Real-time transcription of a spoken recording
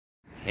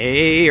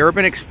Hey,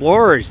 urban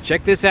explorers,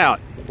 check this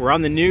out. We're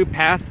on the new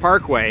PATH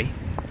Parkway.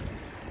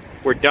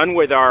 We're done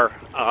with our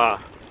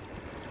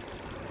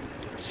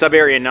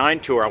Sub-Area 9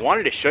 tour. I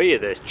wanted to show you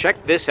this.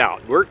 Check this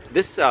out.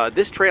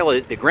 This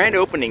trail, the grand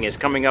opening is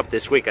coming up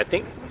this week. I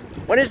think,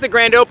 when is the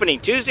grand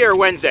opening? Tuesday or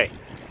Wednesday?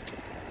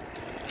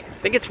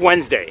 I think it's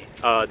Wednesday,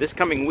 this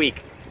coming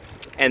week.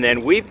 And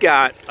then we've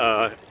got,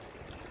 I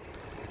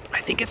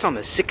think it's on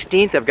the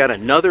 16th, I've got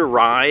another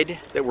ride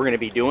that we're going to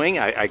be doing.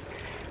 I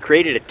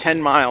created a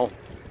 10-mile,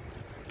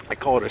 I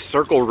call it a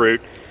circle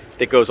route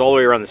that goes all the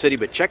way around the city.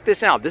 But check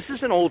this out. This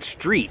is an old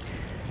street.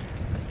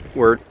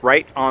 We're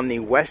right on the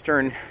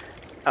western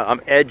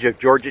edge of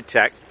Georgia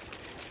Tech.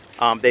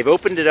 They've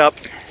opened it up.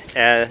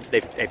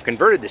 They've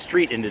converted the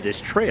street into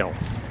this trail.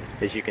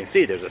 As you can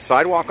see, there's a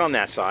sidewalk on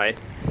that side.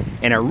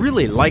 And I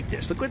really like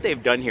this. Look what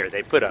they've done here.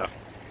 They put a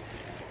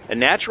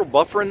natural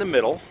buffer in the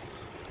middle.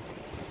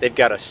 They've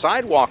got a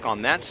sidewalk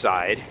on that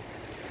side.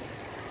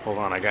 Hold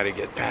on, I got to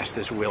get past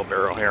this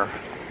wheelbarrow here.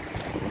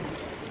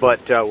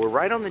 But we're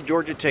right on the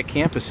Georgia Tech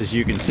campus, as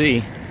you can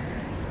see.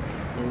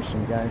 There's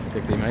some guys, I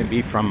think they might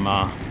be from,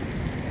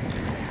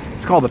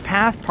 it's called the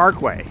PATH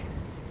Parkway.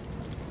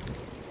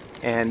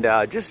 And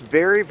just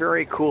very,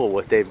 very cool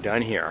what they've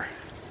done here.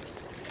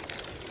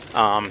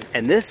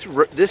 And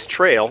this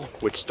trail,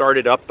 which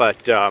started up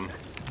at,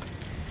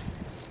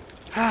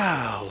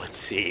 let's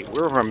see,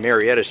 we're from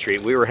Marietta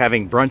Street. We were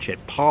having brunch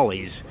at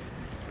Polly's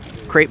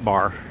Crepe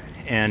Bar.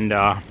 And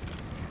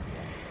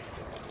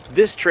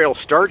this trail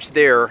starts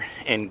there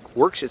and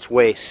works its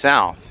way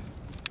south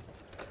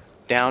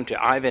down to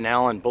Ivan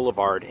Allen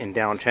Boulevard in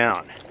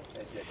downtown.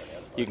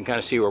 You can kind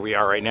of see where we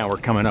are right now. We're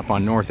coming up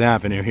on North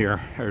Avenue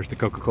here. There's the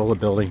Coca-Cola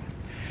building.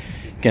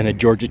 Again, the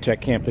Georgia Tech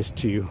campus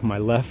to my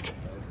left.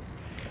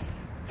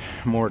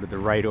 More to the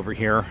right over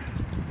here.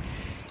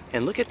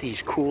 And look at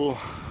these cool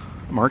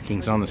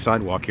markings on the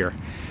sidewalk here.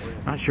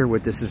 Not sure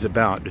what this is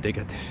about, but they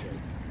got this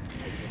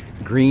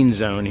green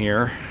zone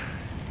here.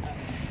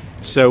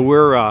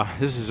 So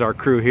this is our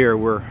crew here.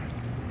 We're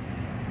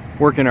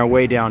working our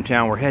way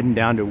downtown. We're heading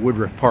down to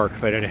Woodruff Park.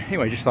 But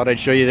anyway, I just thought I'd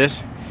show you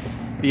this.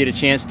 If you get a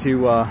chance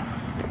to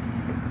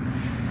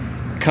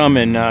come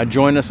and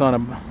join us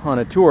on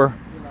a tour,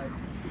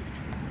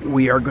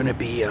 we are going to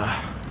be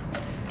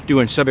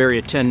doing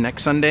Sub-Area 10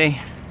 next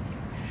Sunday.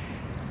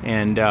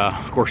 And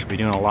of course, we'll be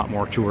doing a lot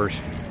more tours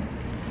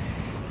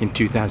in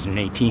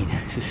 2018.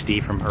 This is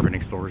Steve from Urban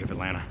Explorers of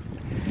Atlanta.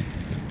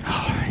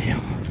 Oh, yeah.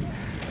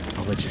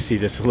 I'll let you see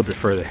this a little bit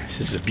further.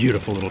 This is a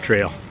beautiful little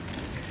trail.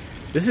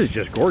 This is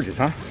just gorgeous,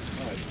 huh?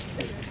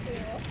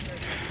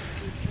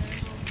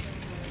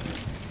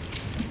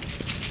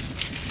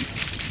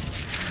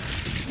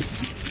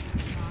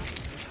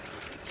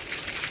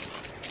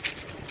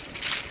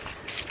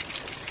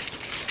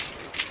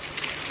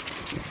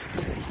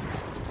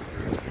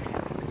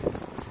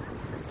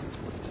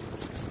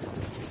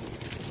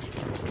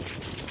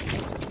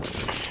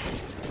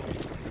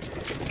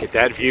 Get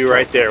that view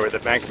right there with the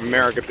Bank of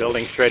America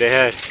building straight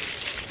ahead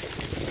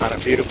on a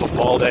beautiful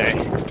fall day.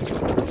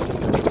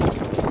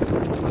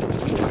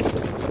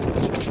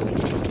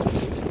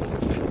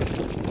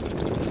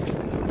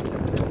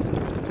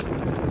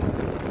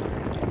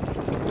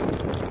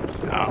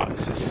 Oh,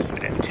 this is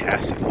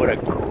fantastic. What a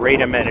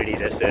great amenity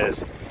this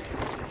is.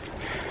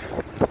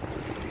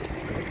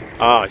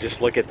 Oh,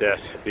 just look at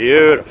this.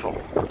 Beautiful.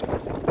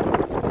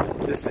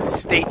 This is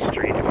State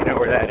Street, if you know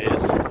where that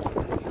is.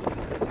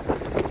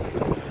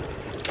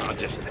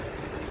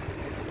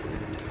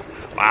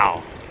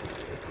 Wow.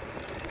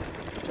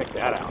 Check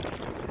that out.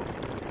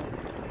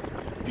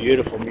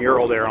 Beautiful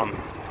mural there on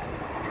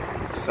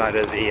the side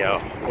of the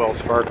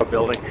Wells Fargo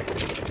building.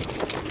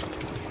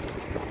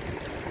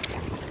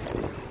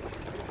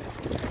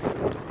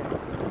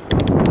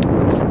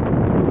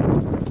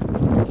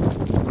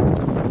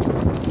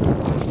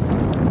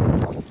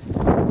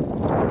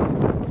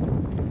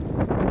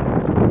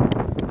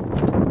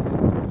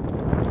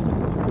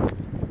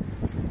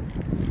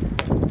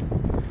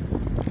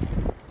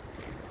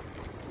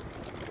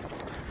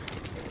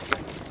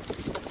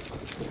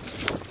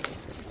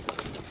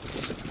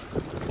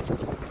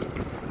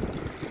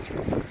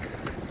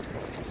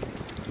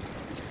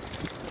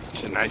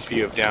 Nice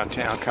view of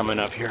downtown coming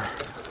up here.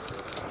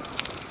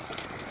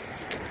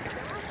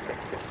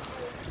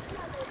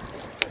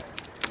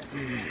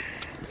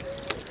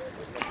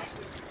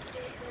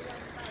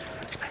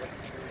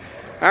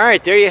 All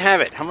right, there you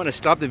have it. I'm going to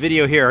stop the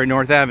video here on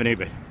North Avenue,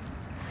 but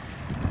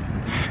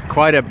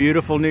quite a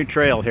beautiful new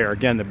trail here.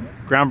 Again, the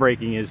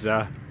groundbreaking is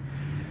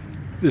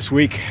this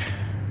week.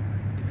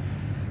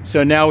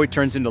 So now it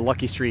turns into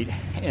Lucky Street,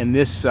 and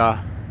this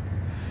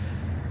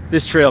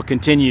trail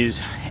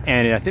continues.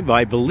 And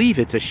I believe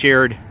it's it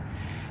shares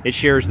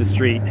the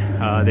street.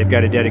 They've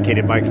got a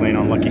dedicated bike lane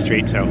on Lucky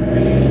Street. So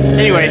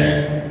anyway,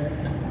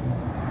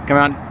 come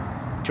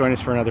out, join us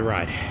for another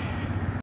ride.